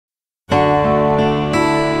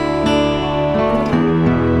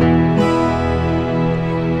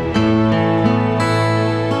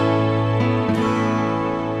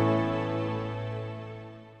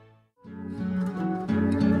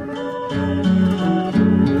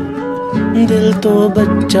दिल तो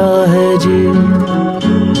बच्चा है जी,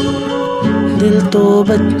 दिल तो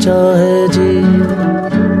बच्चा है जी,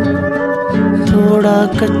 थोड़ा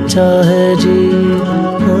कच्चा है जी,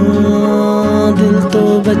 हाँ दिल तो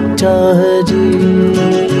बच्चा है जी।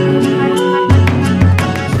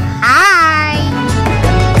 हाय।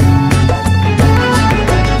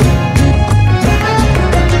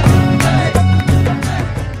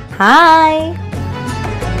 हाय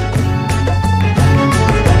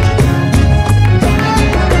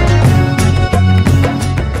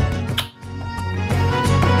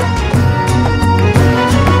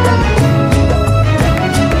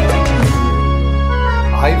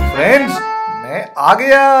फ्रेंड्स, मैं आ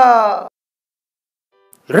गया।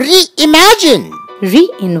 Reimagine,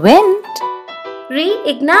 Reinvent,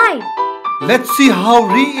 Reignite. Let's see how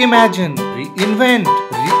reimagine, reinvent,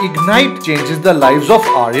 reignite changes the lives of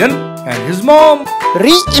Aryan and his mom.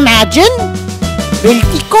 reimagine, build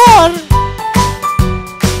the core.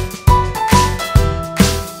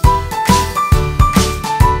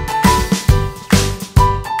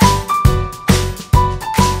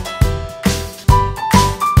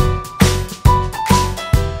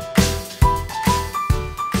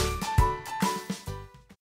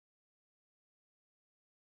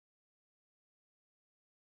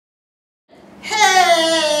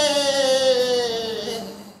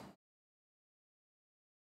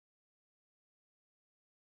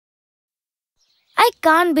 I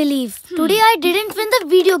can't believe today I didn't win the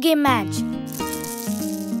video game match.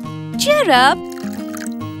 Cheer up.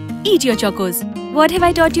 Eat your chocos. What have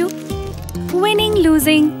I taught you? Winning,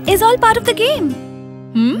 losing is all part of the game.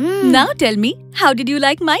 Now tell me, how did you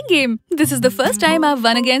like my game? This is the first time I've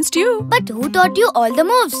won against you. But who taught you all the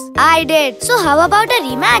moves? I did. So how about a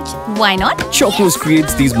rematch? Why not? Chocos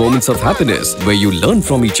creates these moments of happiness where you learn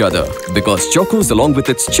from each other. Because Chocos, along with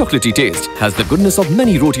its chocolatey taste, has the goodness of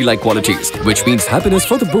many roti-like qualities, which means happiness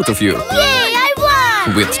for the both of you. Yay, I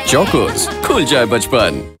won! With Chocos, khul jaye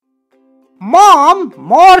bachpan. Mom,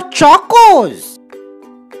 more chocos.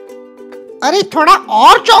 अरे थोड़ा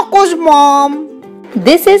और chocos, Mom.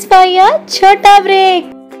 this is for your छोटा break.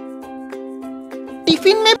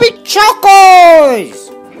 Tiffin में भी chocos.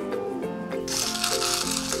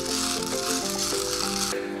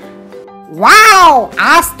 Wow,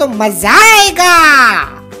 आज तो मजा आएगा.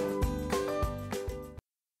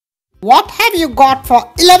 What have you got for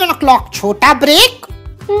 11 o'clock छोटा break?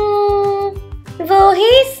 वो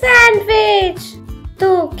ही सैंडविच.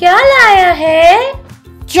 तू क्या लाया है?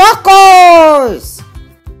 Chocos.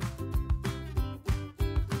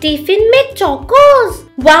 टिफिन में चोकोस.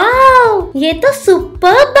 वाओ, ये तो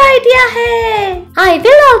सुपर्ब आइडिया है. I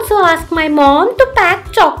will also ask my mom to pack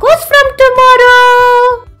chocos from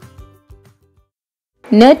tomorrow.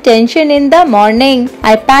 No tension in the morning.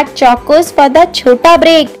 I packed chocos for the chota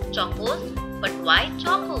break. Chocos? But why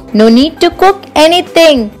choco? No need to cook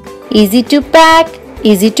anything. Easy to pack,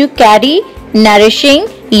 easy to carry, nourishing,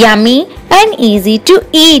 yummy and easy to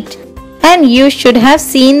eat. And you should have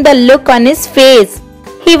seen the look on his face.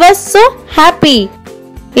 He was so happy.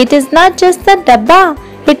 It is not just a dabba,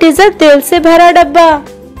 it is a dil se bhara dabba.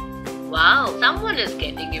 Wow, someone is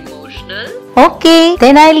getting emotional. Okay,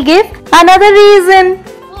 then I'll give another reason.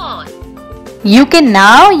 What? You can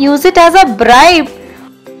now use it as a bribe.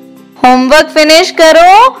 Homework finish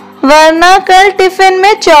करो, वरना कल tiffin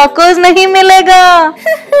में Chocos नहीं मिलेगा.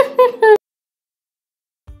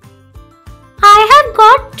 I have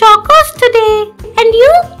got chocos today. And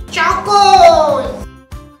you? Chocos.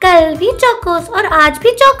 कल भी Chocos और आज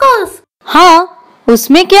भी चोकोस. हाँ,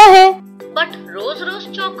 उसमें क्या है? But rose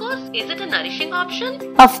chocos, is it a nourishing option?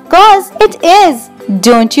 Of course it is.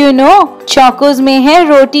 Don't you know? Chocos में है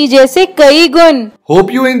रोटी जैसे कई गुण.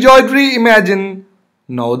 Hope you enjoyed Reimagine.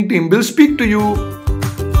 Now the team will speak to you.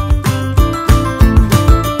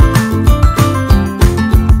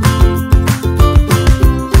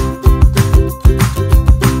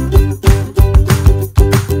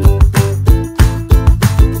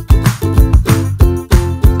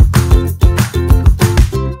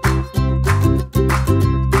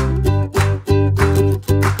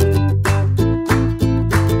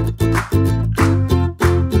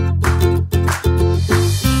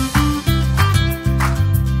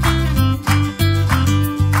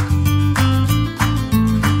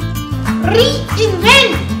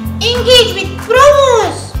 Reinvent. Engage with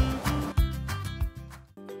promos.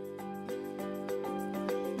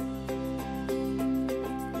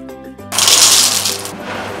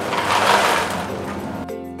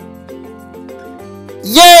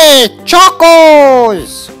 Yay,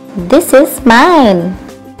 chocos. This is mine.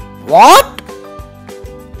 What?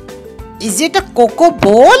 Is it a cocoa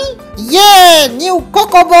bowl? Yay! New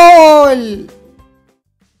Coco Bowl!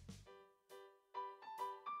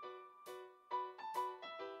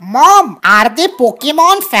 Mom, are they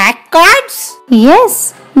Pokemon fact cards?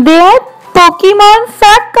 Yes, they are Pokemon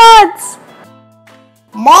fact cards.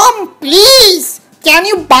 Mom, please, can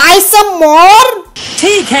you buy some more?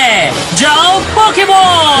 ठीक है, जाओ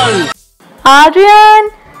Pokeball. Aryan,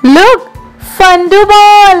 look, Fundu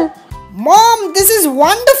ball. Mom, this is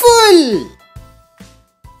wonderful.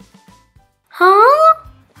 Huh?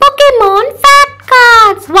 Pokemon fact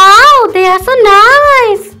cards. Wow, they are so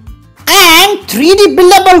nice. And 3D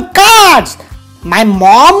buildable cards. My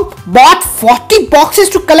mom bought 40 boxes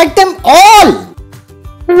to collect them all.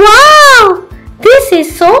 Wow, this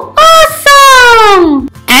is so awesome.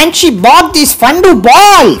 And she bought these Fundu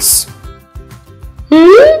balls.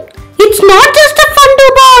 It's not just a Fundu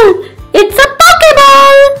ball. It's a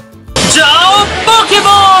Pokeball. जाओ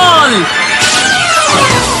Pokeball.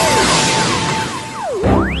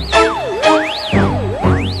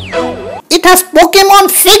 It has Pokemon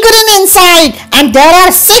figurine inside and there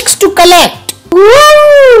are 6 to collect.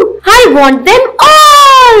 Woo! I want them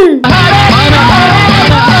all.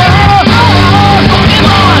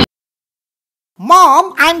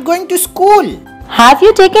 Mom, I'm going to school. Have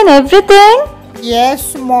you taken everything?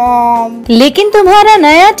 Yes, Mom. लेकिन तुम्हारा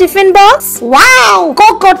नया tiffin box? Wow,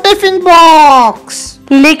 Coco tiffin box.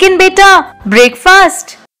 लेकिन बेटा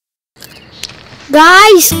breakfast?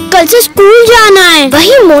 Guys, कल से school जाना है।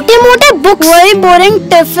 वही मोटे-मोटे बुक्स, वही boring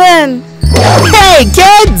tiffin. Hey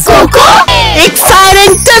kids! Coco,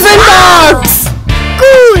 Exciting tiffin box!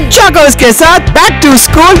 cool. Chocos के साथ back to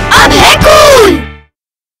school अब है cool.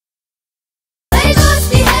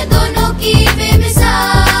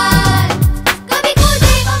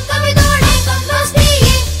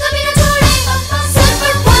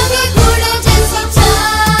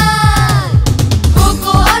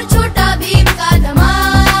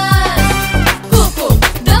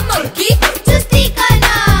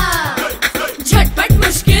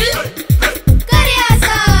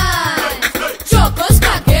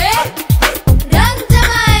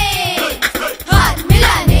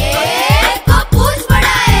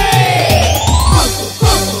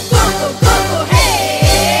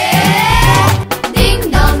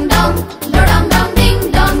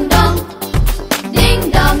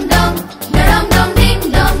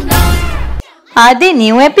 Are they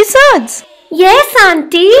new episodes? Yes,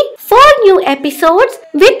 Auntie. 4 new episodes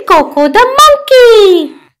with Coco the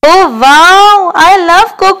monkey. Oh wow! I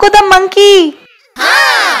love Coco the monkey.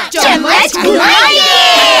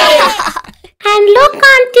 And look,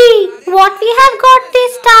 Auntie, what we have got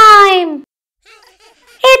this time.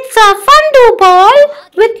 It's a Fundu ball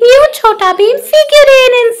with new Chhota Bheem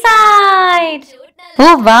figurine inside.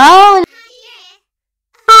 Oh wow!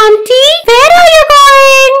 Auntie, where are you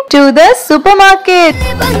going? To the supermarket.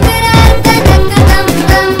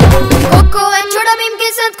 Cocoa और छोटा भीम के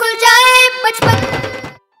साथ खुल जाए बचपन।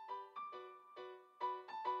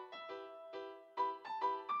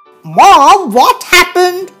 Mom, what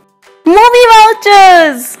happened? Movie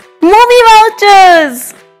vouchers! Movie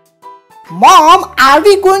vouchers! Mom, are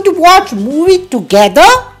we going to watch movie together?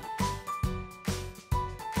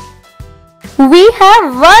 We have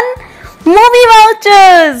won movie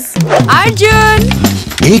vouchers! Arjun!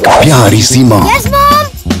 एक प्यारी सी माँ, Yes,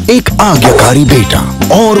 Mom. एक आज्ञाकारी बेटा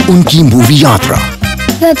और उनकी मूवी यात्रा।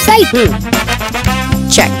 Website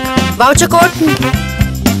Check. Voucher code.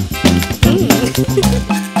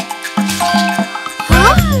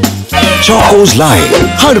 चौकोस लाए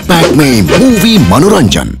हर पैक में मूवी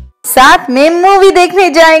मनोरंजन। साथ में मूवी देखने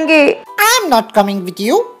जाएंगे। I'm not coming with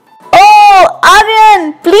you. Oh, Aryan,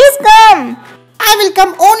 please come. I will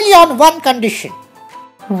come only on one condition.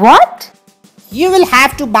 What? You will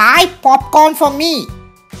have to buy popcorn for me.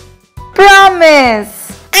 Promise.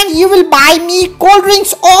 And you will buy me cold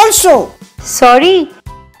drinks also. Sorry,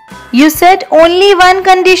 you said only one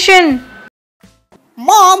condition.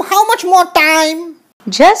 Mom, how much more time?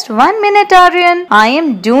 Just 1 minute, Aryan. I am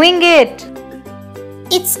doing it.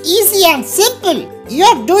 It's easy and simple.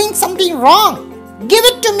 You're doing something wrong. Give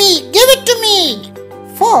it to me. Give it to me.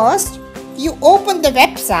 First, you open the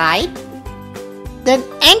website. Then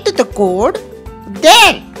enter the code.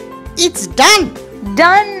 Then, it's done.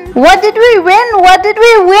 Done. What did we win? What did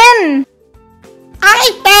we win?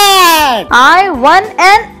 iPad. I won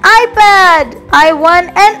an iPad. I won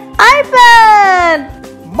an iPad.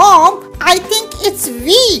 Mom, I think it's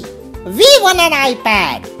we. We won an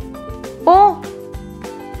iPad. Oh,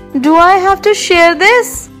 do I have to share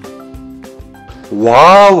this?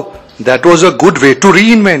 Wow, that was a good way to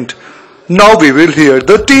reinvent. Now we will hear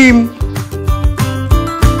the team.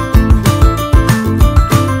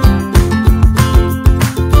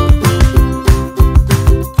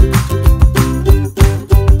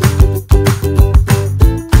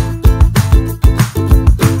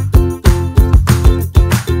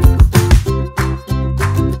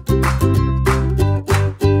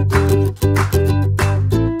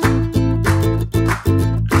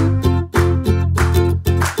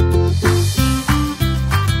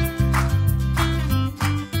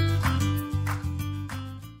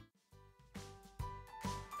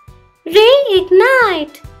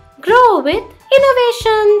 Ignite. Grow with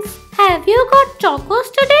innovations. Have you got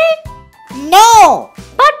chocos today? No.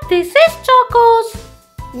 But this is chocos.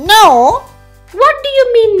 No. What do you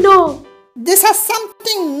mean no? This has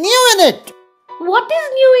something new in it. What is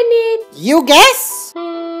new in it? You guess?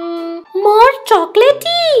 More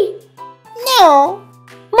chocolatey. No.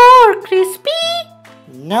 More crispy.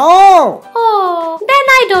 No. Oh, then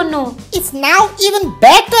I don't know. It's now even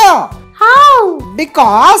better. How?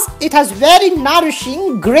 Because it has very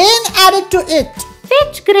nourishing grain added to it.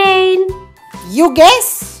 Which grain? You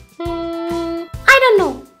guess? I don't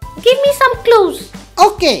know. Give me some clues.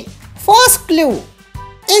 Okay, first clue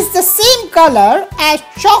is the same color as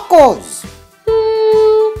chocos.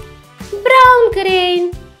 Brown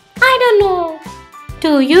grain. I don't know.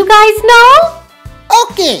 Do you guys know?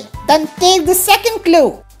 Okay, then take the second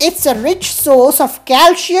clue. It's a rich source of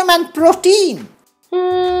calcium and protein.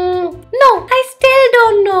 No, I still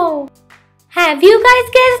don't know. Have you guys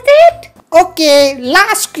guessed it? Okay,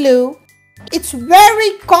 last clue. It's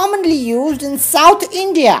very commonly used in South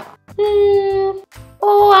India.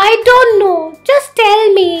 Oh, I don't know. Just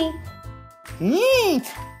tell me.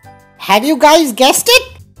 Have you guys guessed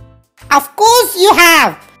it? Of course you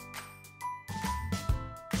have.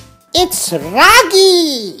 It's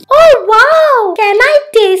ragi. Oh wow! Can I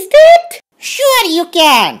taste it? Sure you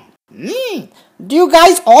can. Do you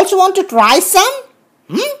guys also want to try some?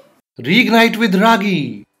 Reignite with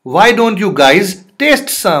ragi. Why don't you guys taste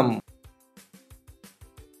some?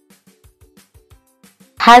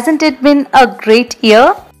 Hasn't it been a great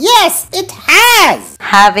year? Yes, it has.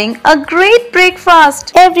 Having a great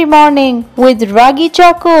breakfast every morning with ragi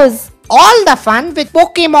chocos. All the fun with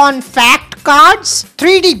Pokemon fact cards,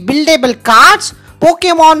 3D buildable cards,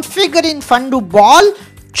 Pokemon figurine fundu ball,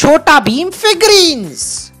 Chota Beam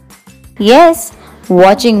figurines. Yes,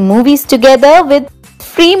 watching movies together with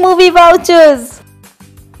free movie vouchers.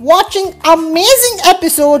 Watching amazing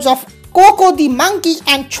episodes of Coco the Monkey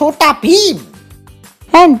and Chota Beam.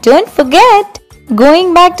 And don't forget,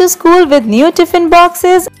 going back to school with new tiffin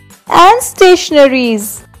boxes and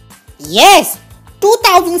stationaries. Yes,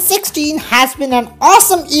 2016 has been an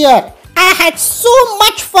awesome year. I had so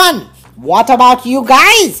much fun. What about you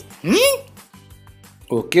guys?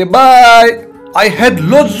 Okay, bye. I had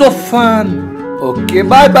loads of fun. Okay,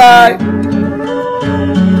 bye-bye.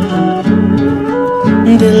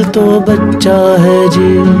 दिल तो बच्चा है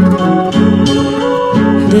जी,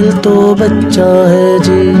 दिल तो बच्चा है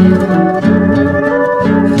जी,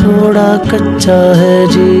 थोड़ा कच्चा है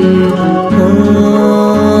जी।